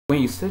When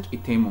you search a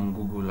term on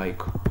Google,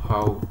 like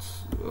how to,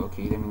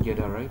 okay, let me get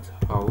that right,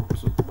 how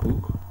to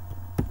cook,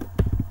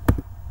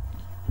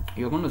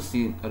 you're going to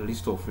see a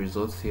list of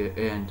results here,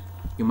 and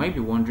you might be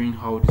wondering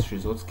how these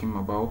results came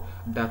about.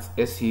 That's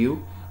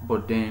SEO.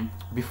 But then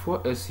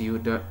before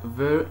SEO, there are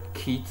very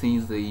key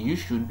things that you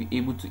should be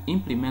able to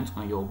implement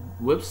on your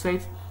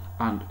website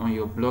and on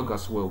your blog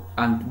as well.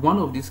 And one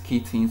of these key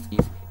things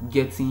is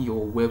getting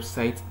your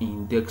website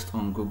indexed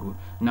on Google.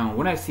 Now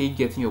when I say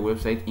getting your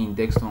website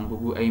indexed on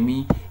Google, I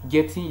mean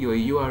getting your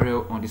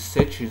URL on the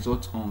search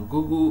results on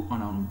Google,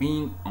 on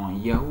Bing, on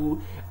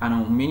Yahoo, and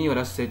on many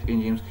other search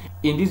engines.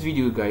 In this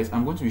video, guys,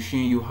 I'm going to be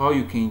showing you how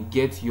you can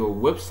get your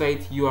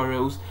website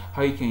URLs,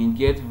 how you can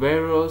get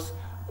various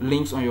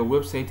links on your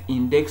website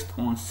indexed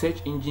on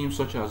search engines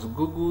such as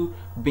Google,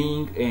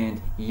 Bing,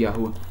 and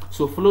Yahoo.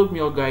 So follow me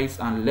out, guys,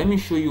 and let me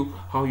show you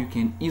how you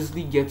can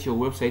easily get your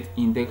website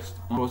indexed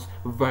on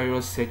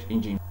various search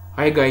engines.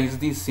 Hi guys,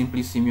 this is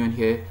simply Simeon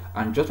here,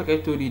 and just like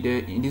I told you there,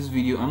 in this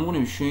video I'm going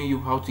to be showing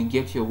you how to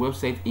get your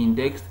website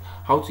indexed,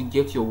 how to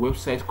get your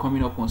website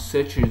coming up on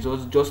search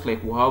results, just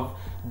like we have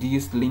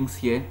these links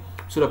here,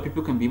 so that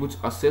people can be able to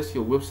access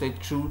your website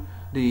through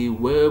the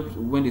web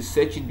when they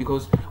search it.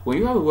 Because when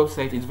you have a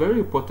website, it's very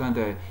important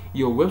that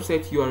your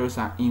website URLs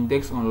are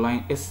indexed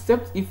online,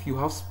 except if you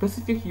have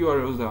specific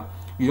URLs that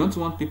you don't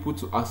want people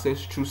to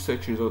access through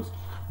search results.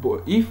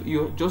 But if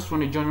you just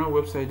run a general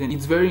website, then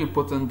it's very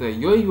important that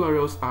your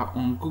URLs are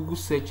on Google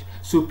search,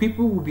 so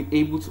people will be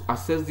able to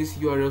access these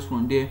URLs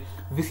from there,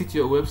 visit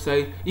your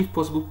website, if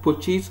possible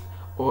purchase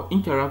or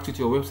interact with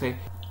your website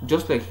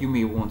just like you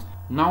may want.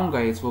 Now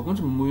guys, we're going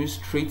to move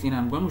straight in.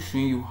 I'm going to show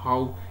you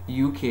how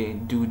you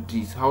can do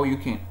this, how you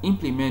can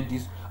implement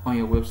this on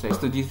your website.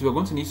 So this, we're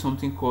going to need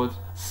something called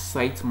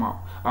sitemap,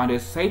 and the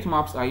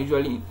sitemaps are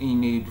usually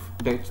in a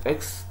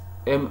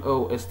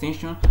XML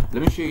extension.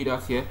 Let me show you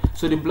that here.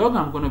 So the blog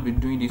I'm going to be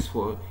doing this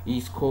for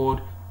is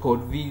called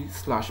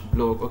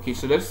podv/blog. Okay,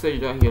 so let's search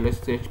that here.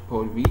 Let's search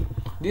podv.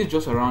 This is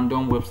just a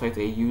random website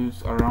I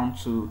use around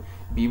to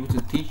be able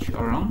to teach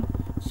around,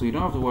 so you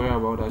don't have to worry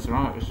about that.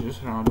 It's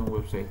just a random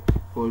website.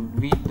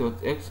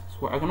 podv.x,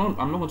 so I'm not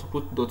going to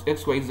put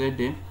 .xyz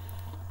there.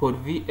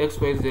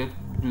 podv.xyz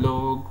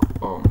blog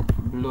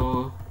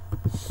blog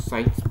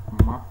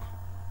sitemap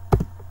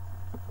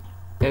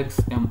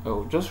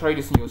XML. Just write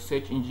this in your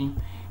search engine,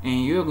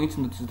 and you're going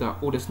to notice that,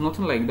 oh, there's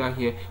nothing like that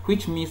here,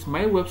 which means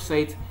my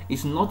website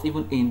is not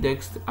even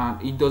indexed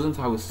and it doesn't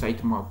have a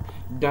sitemap.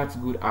 That's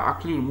good. I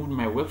actually removed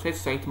my website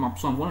sitemap,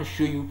 so I'm going to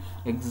show you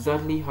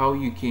exactly how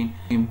you can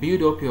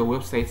build up your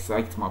website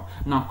sitemap.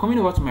 Now coming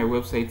over to my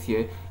website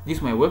here, this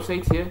is my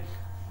website here.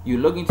 You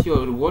log into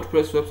your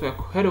WordPress website,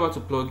 head over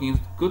to plugins,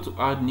 go to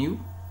add new,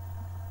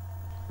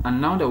 and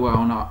now that we're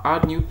on our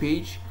add new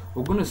page,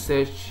 we're going to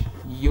search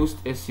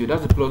Yoast SEO.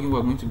 That's the plugin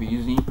we're going to be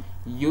using,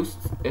 Yoast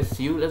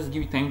SEO. Let's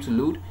give it time to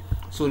load.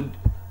 So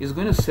it's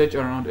going to search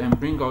around and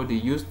bring out the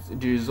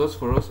results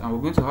for us, and we're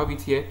going to have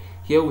it here.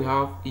 Here we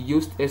have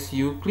Yoast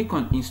SEO. Click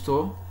on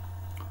install,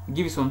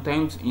 give it some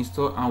time to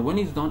install, and when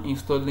it's done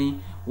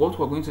installing, what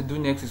we're going to do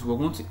next is we're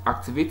going to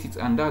activate it,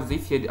 and that's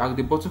it here.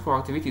 The button for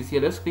activate is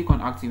here. Let's click on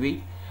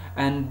activate,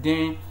 and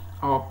then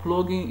our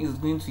plugin is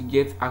going to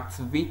get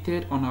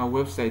activated on our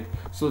website.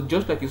 So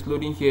just like it's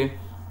loading here,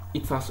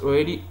 it has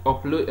already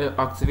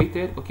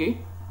activated. Okay,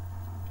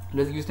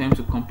 let's give time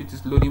to complete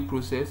this loading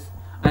process,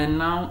 and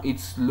now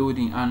it's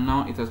loading, and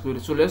now it has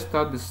loaded. So let's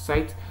start the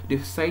site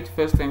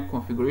first time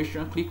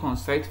configuration. Click on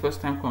site first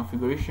time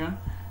configuration,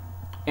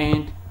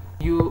 and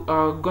you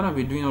are gonna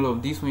be doing all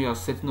of this when you are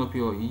setting up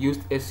your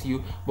Yoast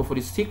SEO. But for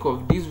the sake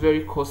of this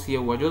very course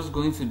here, we're just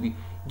going to be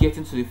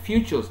getting to the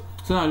features.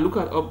 So now look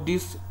at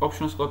these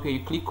options up here.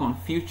 You click on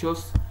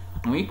features.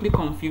 When you click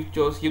on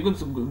features, you're going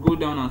to go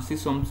down and see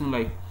something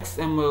like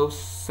XML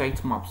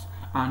sitemaps,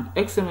 and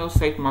XML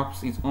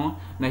sitemaps is on.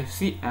 Now you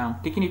see I'm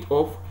taking it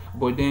off,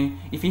 but then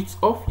if it's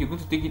off, you're going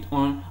to take it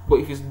on.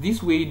 But if it's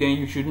this way, then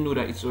you should know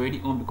that it's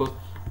already on, because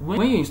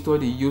when you install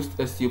the Yoast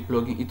SEO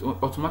plugin, it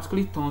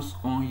automatically turns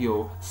on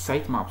your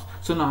sitemaps.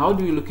 So now how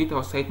do we locate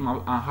our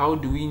sitemap, and how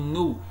do we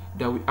know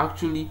that we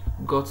actually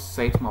got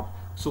sitemap?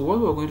 So what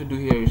we're going to do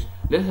here is,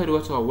 let's head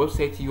over to our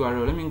website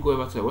URL. Let me go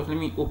over to our website. Let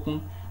me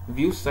open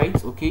view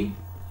sites. Okay,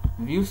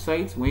 view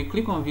sites. When you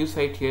click on view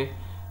site here,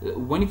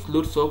 when it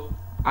loads up,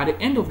 at the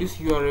end of this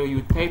URL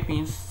you type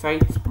in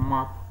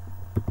sitemap.xml.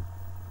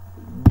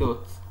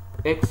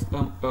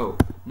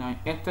 now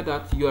enter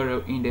that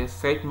URL in the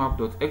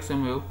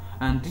sitemap.xml,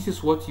 and this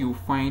is what you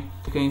find.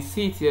 You can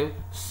see it here,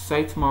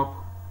 sitemap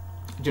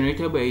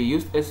generated by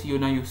Yoast SEO.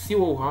 Now you see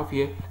what we have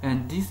here,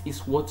 and this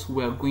is what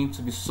we are going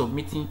to be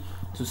submitting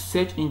to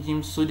search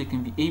engines, so they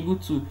can be able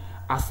to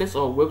access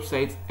our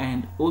website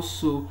and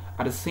also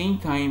at the same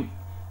time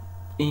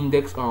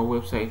index our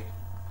website.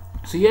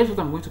 So here's what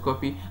I'm going to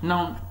copy.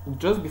 Now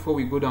just before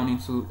we go down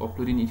into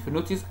uploading it, if you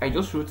notice, I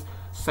just wrote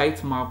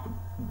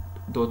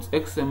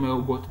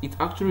sitemap.xml, but it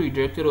actually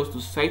redirected us to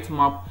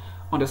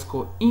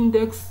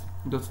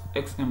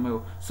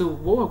sitemap_index.xml. So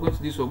what we're going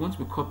to do is we're going to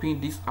be copying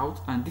this out,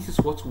 and this is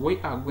what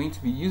we are going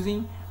to be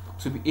using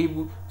to be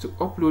able to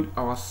upload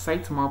our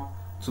sitemap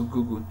to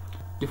Google.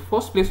 The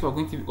first place we're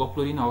going to be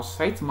uploading our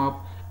sitemap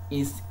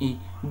is in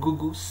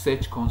Google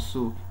Search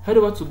Console. Head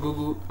over to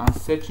Google and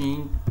search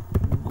in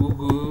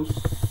Google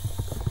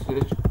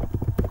Search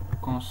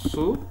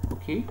Console.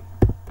 Okay,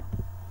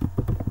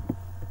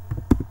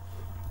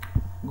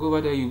 go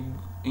over there. You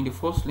in the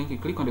first link, you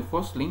click on the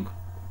first link.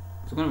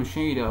 It's going to be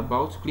showing you the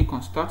about. Click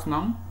on Start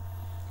Now.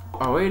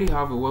 I already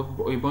have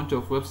a bunch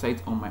of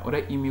websites on my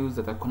other emails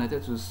that are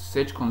connected to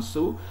Search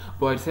Console,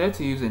 but I decided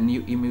to use a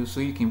new email so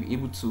you can be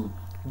able to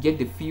get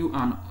the feel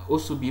and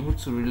also be able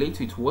to relate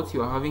with what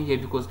you are having here,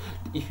 because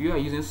if you are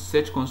using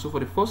Search Console for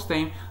the first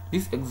time,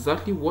 this is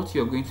exactly what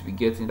you are going to be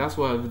getting. That's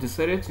why I've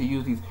decided to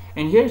use this.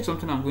 And here is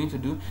something I'm going to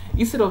do.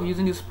 Instead of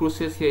using this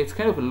process here, it's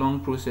kind of a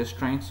long process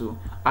trying to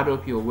add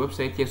up your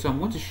website here, so I'm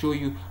going to show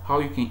you how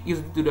you can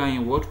easily do that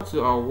in WordPress.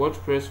 To our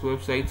WordPress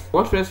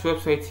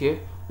website here,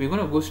 we're going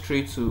to go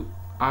straight to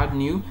add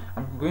new.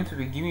 I'm going to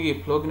be giving you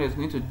a plugin that's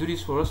going to do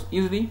this for us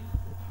easily.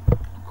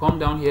 Come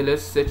down here,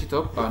 let's search it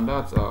up, and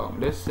that's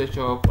let's search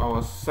up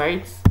our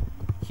site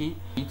kit.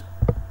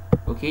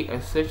 Okay,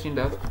 I'm searching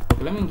that.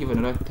 Okay, let me give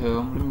another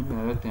term.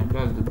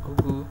 That's the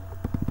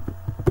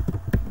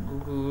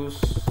Google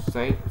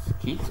site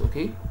kit.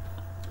 Okay,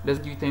 let's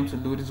give it time to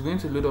load. It's going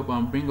to load up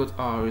and bring out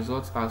our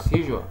results as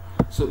usual.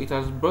 So it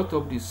has brought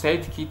up the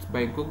site kit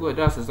by Google.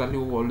 That's exactly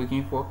what we're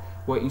looking for.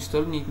 We're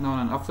installing it now,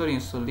 and after the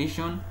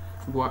installation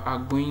we are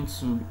going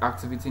to be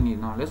activating it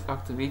now. Let's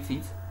activate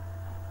it,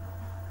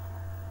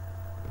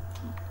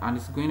 and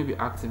it's going to be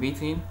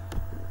activating.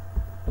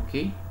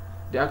 Okay,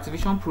 the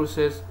activation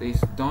process is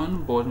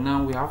done, but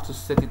now we have to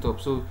set it up.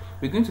 So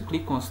we're going to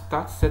click on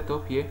Start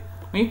Setup here.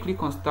 When you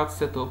click on Start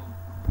Setup,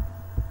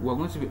 we're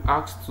going to be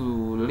asked to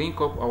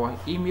link up our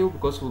email,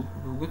 because we're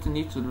going to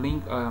need to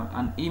link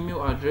an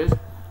email address.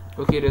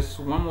 Okay, there's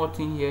one more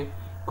thing here.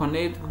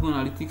 Connect Google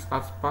Analytics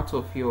as part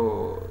of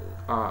your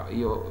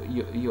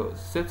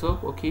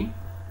setup. Okay,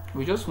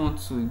 we just want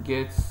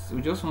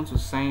to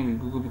sign with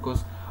Google,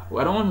 because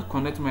I don't want to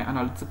connect my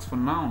analytics for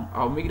now.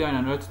 I'll make that in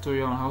another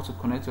tutorial on how to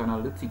connect to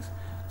analytics.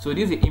 So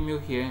this is the email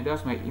here.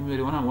 That's my email,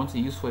 the one I want to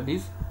use for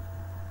this.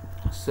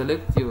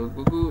 Select your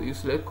Google. You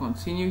select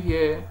continue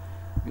here.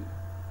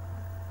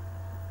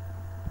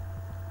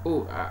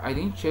 Oh, I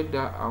didn't check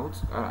that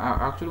out. I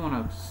actually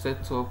want to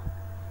set up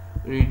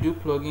redo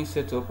plugin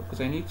setup, because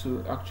I need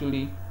to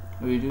actually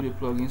redo the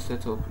plugin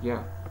setup.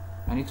 Yeah,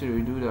 I need to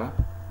redo that.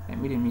 I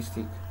made a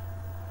mistake.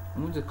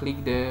 I'm going to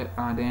click there,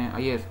 and then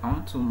yes, I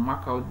want to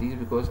mark out this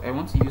because I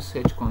want to use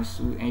Search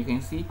Console, and you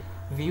can see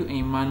view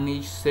and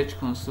manage Search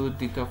Console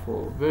data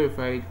for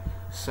verified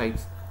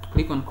sites.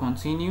 Click on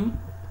continue.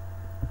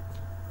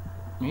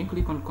 When you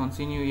click on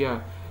continue,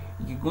 yeah,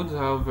 you're going to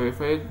have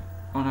verified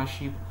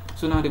ownership.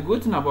 So now the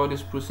good thing about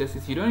this process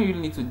is you don't really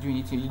need to do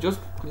anything. You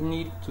just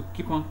need to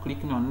keep on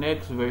clicking on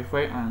next,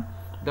 verify, and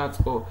that's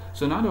all.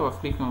 So now that I've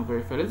clicked on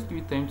verify, let's give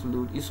it time to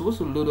load. It's supposed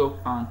to load up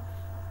and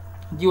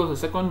give us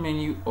a second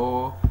menu,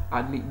 or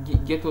at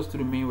least get us to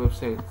the main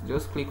website.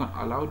 Just click on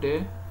allow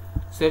there,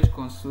 Search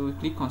Console,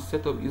 click on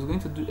setup. It's going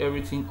to do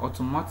everything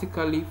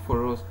automatically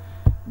for us.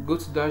 Go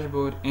to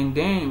dashboard, and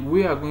then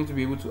we are going to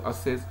be able to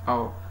access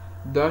our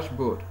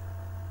dashboard.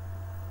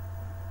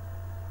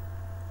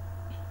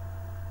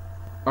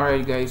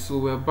 Alright guys, so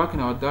we're back in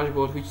our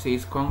dashboard, which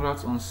says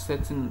congrats on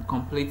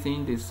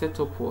completing the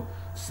setup for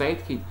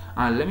SiteKit.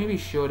 And let me be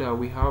sure that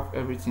we have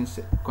everything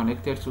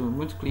connected. So I'm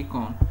going to click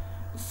on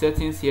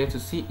settings here to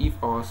see if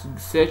our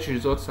search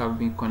results have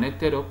been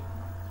connected up.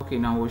 Okay,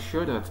 now we're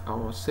sure that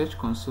our Search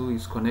Console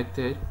is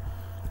connected.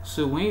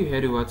 So when you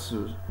head over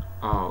to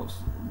our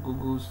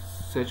Google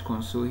Search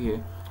Console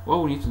here,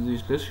 what we need to do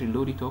is let's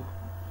reload it up.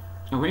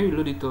 And when you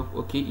load it up,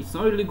 okay, it's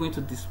not really going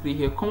to display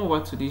here. Come over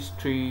to this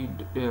three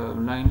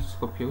lines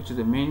up here, which is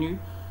the menu.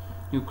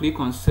 You click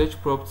on search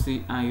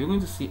property, and you're going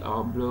to see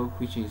our blog,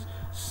 which is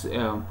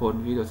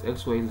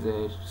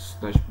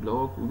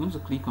podv.xyz/blog. We're going to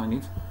click on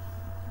it,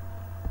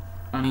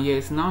 and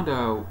yes, now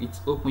that it's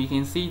open, you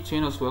can see it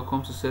saying us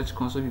welcome to Search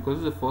Console,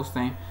 because it's the first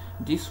time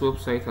this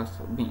website has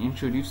been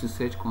introduced to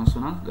Search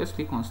Console. Now let's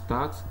click on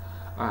start.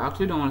 I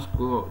actually don't want to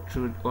go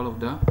through all of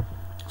that.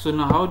 So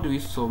now how do we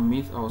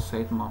submit our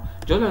sitemap?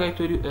 Just like I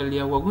told you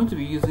earlier, we're going to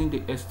be using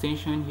the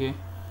extension here.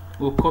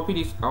 We'll copy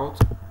this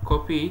out,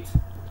 copy it,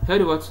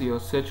 head over to your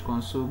Search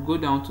Console, go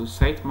down to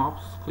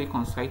sitemaps, click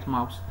on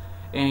sitemaps,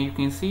 and you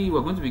can see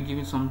we're going to be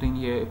giving something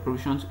here, a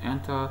permission to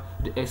enter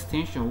the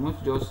extension. We're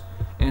going to just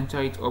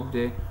enter it up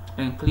there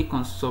and click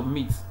on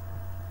submit.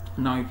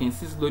 Now you can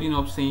see it's loading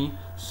up saying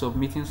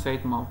submitting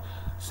sitemap.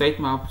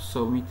 Sitemap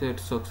submitted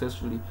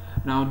successfully.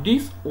 Now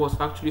this was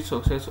actually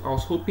successful. I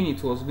was hoping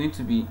it was going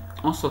to be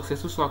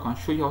unsuccessful, so I can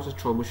show you how to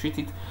troubleshoot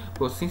it,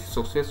 but since it's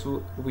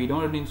successful, we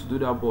don't really need to do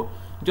that. But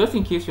just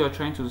in case you are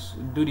trying to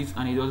do this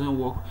and it doesn't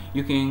work,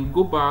 you can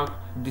go back,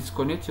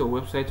 disconnect your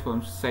website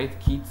from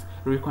SiteKit,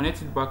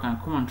 reconnect it back, and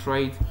come and try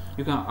it.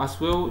 You can as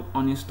well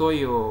uninstall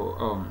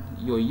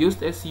your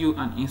used SEO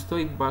and install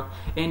it back.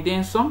 And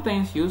then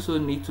sometimes you also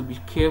need to be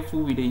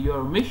careful with the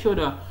URL. Make sure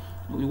that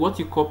what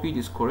you copied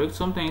is correct.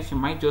 Sometimes you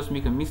might just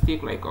make a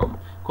mistake, like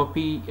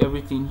copy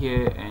everything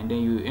here and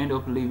then you end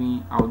up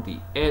leaving out the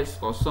S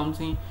or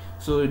something,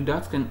 so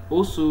that can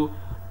also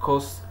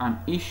cause an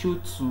issue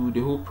to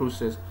the whole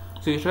process.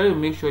 So you try to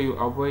make sure you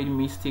avoid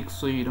mistakes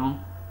so you don't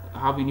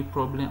have any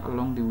problem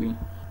along the way.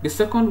 The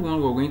second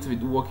one we're going to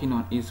be working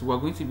on is we're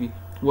going to be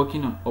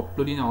working on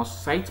uploading our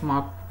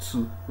sitemap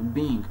to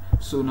Bing.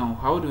 So now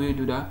how do we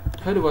do that?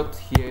 Head over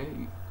here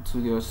to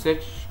your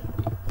search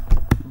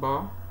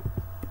bar,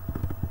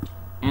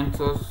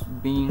 enter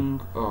Bing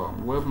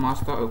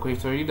Webmaster. Okay,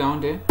 it's already down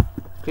there.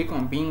 Click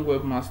on Bing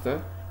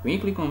Webmaster. When you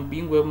click on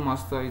Bing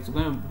Webmaster, it's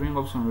going to bring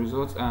up some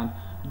results, and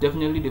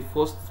definitely the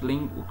first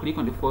link, we'll click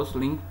on the first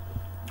link,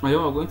 and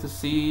then we're going to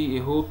see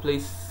a whole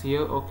place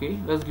here. Okay,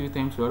 let's give it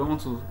time to, I don't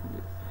want to,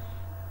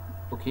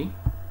 okay,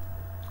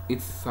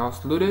 it's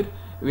has loaded.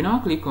 We now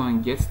click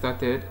on get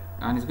started,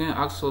 and it's going to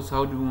ask us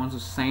how do we want to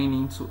sign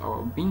into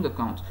our Bing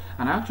account.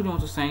 And I actually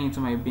want to sign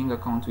into my Bing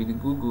account with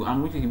Google.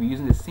 I'm going to be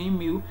using the same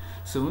mail,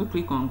 so when we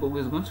click on Google,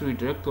 it's going to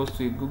redirect us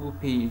to a Google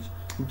page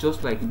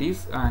just like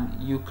this,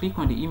 and you click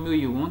on the email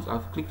you want.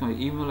 I've clicked on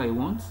the email I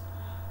want.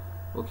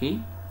 Okay,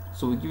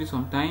 so we give it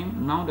some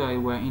time. Now that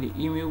we're in the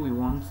email we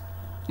want,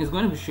 it's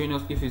going to be showing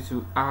us if it's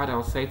to add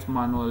our site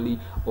manually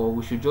or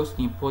we should just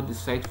import the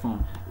site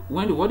from.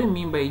 What I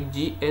mean by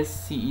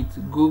GSC, it's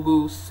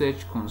Google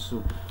Search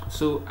Console.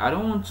 So I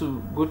don't want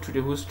to go through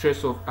the whole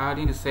stress of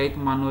adding the site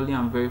manually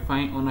and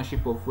verifying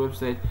ownership of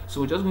website,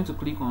 so we're just going to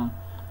click on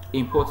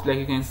import. Like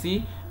you can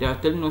see, they are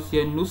telling us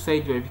here no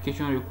site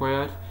verification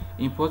required,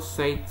 import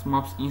site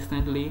maps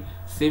instantly,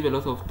 save a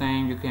lot of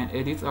time, you can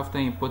edit after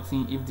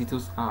importing if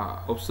details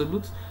are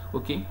obsolete.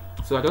 Okay,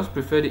 so I just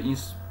prefer the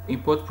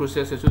import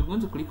process. So we're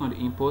going to click on the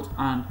import,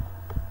 and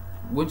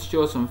I'm going to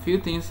show us some few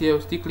things here.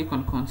 We'll still click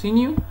on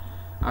continue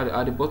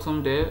at the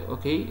bottom there.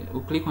 Okay,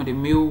 we'll click on the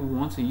mail we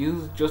want to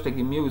use, just like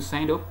the mail we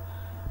signed up,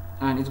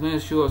 and it's going to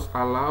show us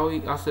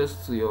allowing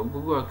access to your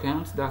Google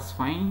account. That's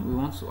fine, we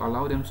want to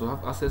allow them to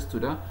have access to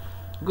that.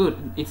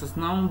 Good, it has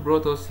now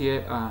brought us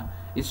here.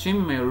 It's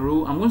showing me my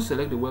row. I'm going to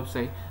select the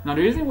website. Now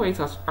the reason why it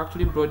has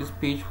actually brought this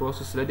page for us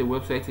to select the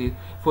website is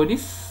for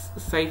this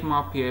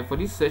sitemap here, for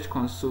this search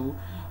console,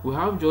 we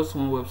have just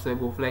one website,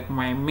 but like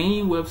my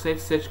main website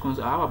search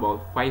console, I have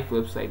about 5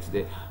 websites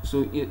there.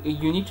 So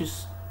you need to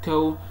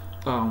tell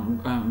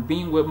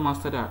Bing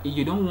Webmaster that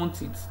you don't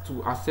want it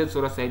to access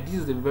other site, this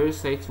is the very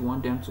site you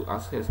want them to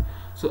access.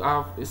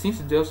 So since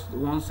it's just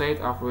one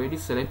site, I've already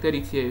selected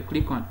it here. You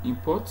click on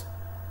import,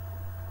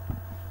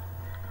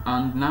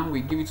 and now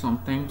we give it some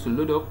time to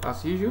load up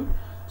as usual.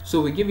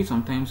 So we give it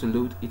some time to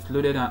load. It's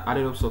loaded and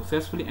added up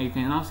successfully, and you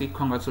can now say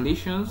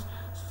congratulations,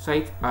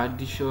 site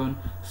addition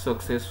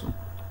successful.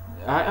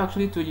 I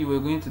actually told you we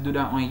we're going to do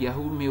that on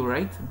Yahoo Mail,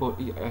 right? But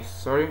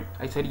sorry,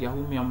 I said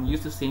Yahoo Mail. I'm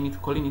used to saying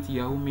it, calling it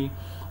Yahoo Mail.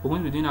 We're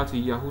going to be doing that to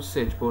Yahoo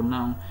Search, but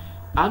now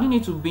adding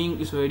it to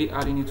Bing is already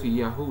adding it to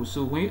Yahoo.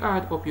 So when you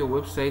add up your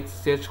website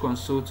search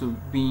console to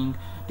Bing,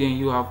 then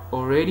you have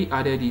already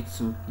added it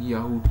to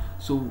Yahoo.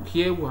 So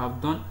here we have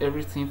done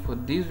everything for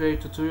this very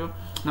tutorial.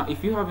 Now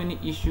if you have any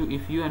issue,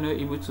 if you are not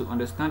able to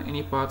understand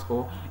any part,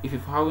 or if you're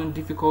having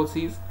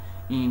difficulties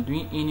in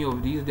doing any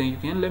of these, then you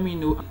can let me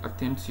know.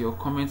 Attempt your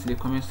comments in the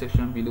comment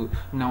section below.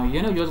 Now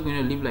you're not just going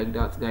to live like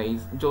that,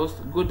 guys.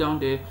 Just go down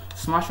there,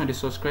 smash on the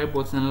subscribe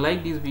button, and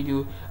like this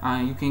video,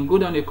 and you can go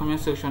down the comment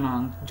section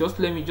and just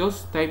let me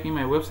just type in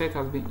my website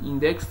has been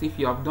indexed. If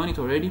you have done it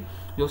already,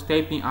 just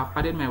type in I've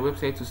added my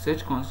website to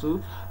search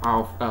console,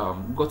 I've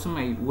gotten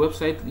my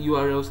website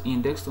URLs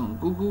indexed on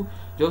Google.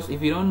 Just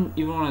if you don't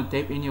even want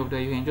to type any of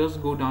that, you can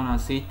just go down and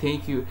say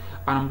thank you,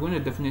 and I'm going to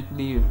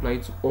definitely reply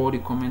to all the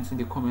comments in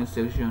the comment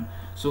section.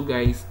 So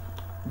guys,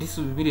 this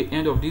will be the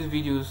end of this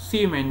video. See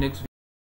you in my next video.